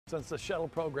Since the shuttle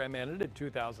program ended in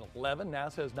 2011,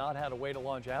 NASA has not had a way to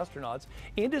launch astronauts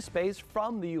into space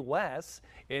from the U.S.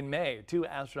 In May, 2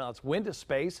 astronauts went to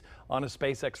space on a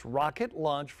SpaceX rocket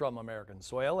launched from American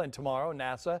soil. And tomorrow,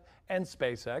 NASA and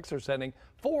SpaceX are sending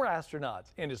 4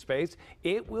 astronauts into space.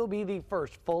 It will be the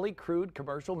first fully crewed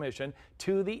commercial mission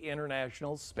to the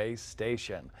International Space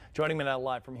Station. Joining me now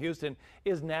live from Houston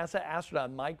is NASA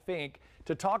astronaut Mike Fincke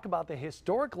to talk about the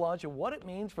historic launch and what it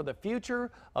means for the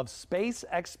future of space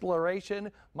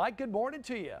exploration. Mike, good morning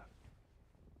to you.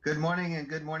 Good morning, and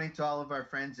good morning to all of our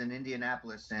friends in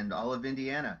Indianapolis and all of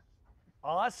Indiana.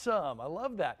 Awesome. I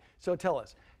love that. So tell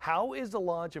us, how is the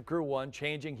launch of Crew 1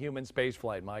 changing human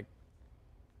spaceflight, Mike?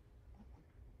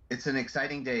 It's an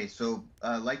exciting day. So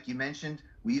like you mentioned,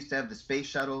 we used to have the space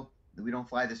shuttle. We don't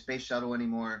fly the space shuttle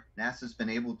anymore. NASA's been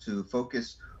able to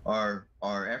focus our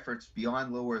efforts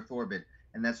beyond low Earth orbit.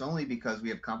 And that's only because we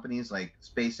have companies like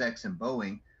SpaceX and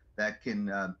Boeing that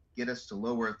can get us to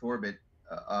low Earth orbit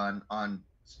on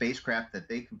spacecraft that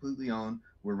they completely own.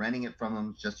 We're renting it from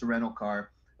them, just a rental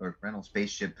car or rental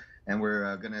spaceship. And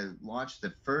we're going to launch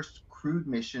the first crewed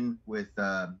mission with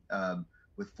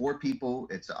 4 people.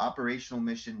 It's an operational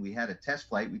mission. We had a test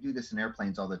flight. We do this in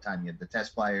airplanes all the time. You have the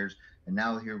test flyers, and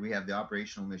now here we have the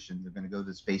operational mission. They're going to go to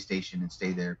the space station and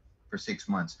stay there for 6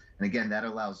 months. And again, that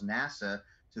allows NASA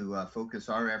to focus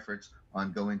our efforts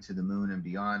on going to the moon and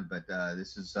beyond. But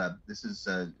this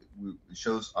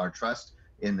shows our trust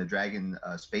in the Dragon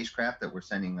spacecraft that we're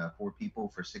sending 4 people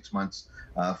for 6 months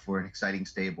for an exciting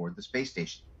stay aboard the space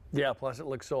station. Yeah, plus it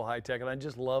looks so high tech, and I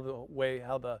just love the way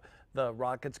how the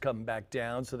rockets come back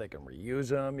down so they can reuse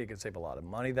them. You can save a lot of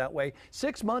money that way.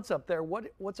 6 months up there,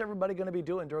 what's everybody going to be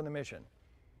doing during the mission?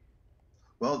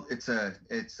 Well, they're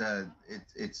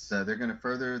going to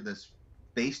further the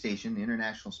space station, the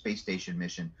International Space Station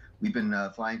mission. We've been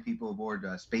flying people aboard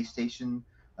space station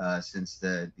since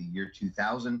the year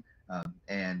 2000,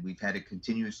 and we've had it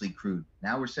continuously crewed.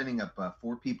 Now we're sending up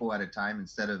 4 people at a time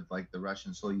instead of like the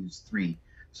Russian Soyuz 3.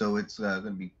 So it's going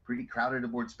to be pretty crowded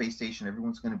aboard space station.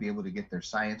 Everyone's going to be able to get their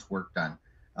science work done.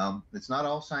 It's not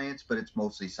all science, but it's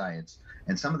mostly science.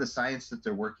 And some of the science that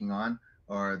they're working on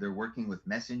they're working with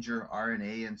messenger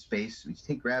RNA in space. If you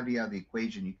take gravity out of the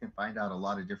equation, you can find out a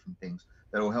lot of different things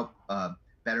that will help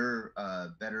better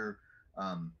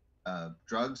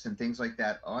drugs and things like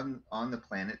that on the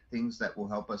planet, things that will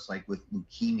help us like with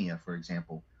leukemia, for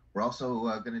example. We're also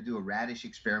going to do a radish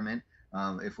experiment.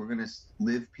 If we're going to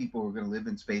live people, we're going to live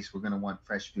in space, we're going to want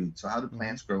fresh food. So how do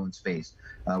plants grow in space?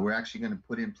 We're actually going to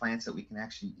put in plants that we can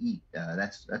actually eat.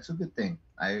 That's a good thing.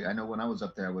 I know when I was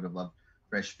up there, I would have loved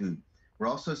fresh food. We're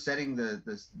also setting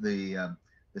the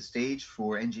stage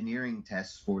for engineering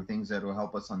tests for things that will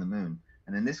help us on the moon.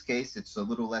 And in this case, it's a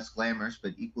little less glamorous,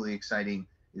 but equally exciting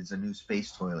is a new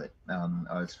space toilet.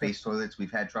 Space toilets,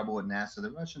 we've had trouble with NASA.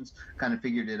 The Russians kind of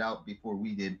figured it out before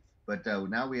we did. But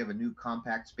now we have a new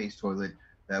compact space toilet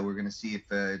that we're going to see if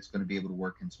it's going to be able to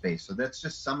work in space. So that's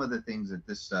just some of the things that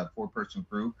this 4-person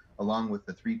crew, along with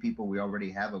the 3 people we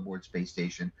already have aboard space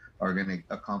station, are going to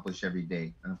accomplish every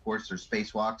day. And of course, there's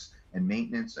spacewalks and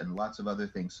maintenance and lots of other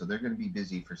things. So they're going to be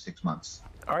busy for 6 months.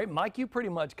 All right, Mike, you pretty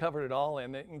much covered it all,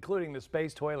 including the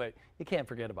space toilet. You can't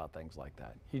forget about things like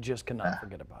that. You just cannot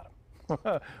forget about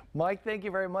them. Mike, thank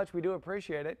you very much. We do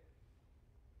appreciate it.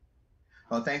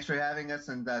 Well, thanks for having us,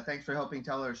 and thanks for helping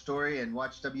tell our story. And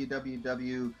watch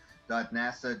www.nasa.gov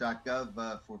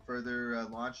for further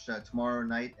launch tomorrow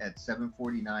night at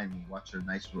 7:49. We watch our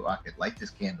nice rocket light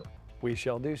this candle. We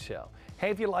shall do so. Hey,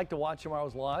 if you'd like to watch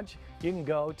tomorrow's launch, you can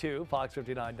go to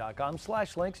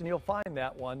fox59.com/links, and you'll find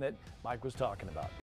that one that Mike was talking about.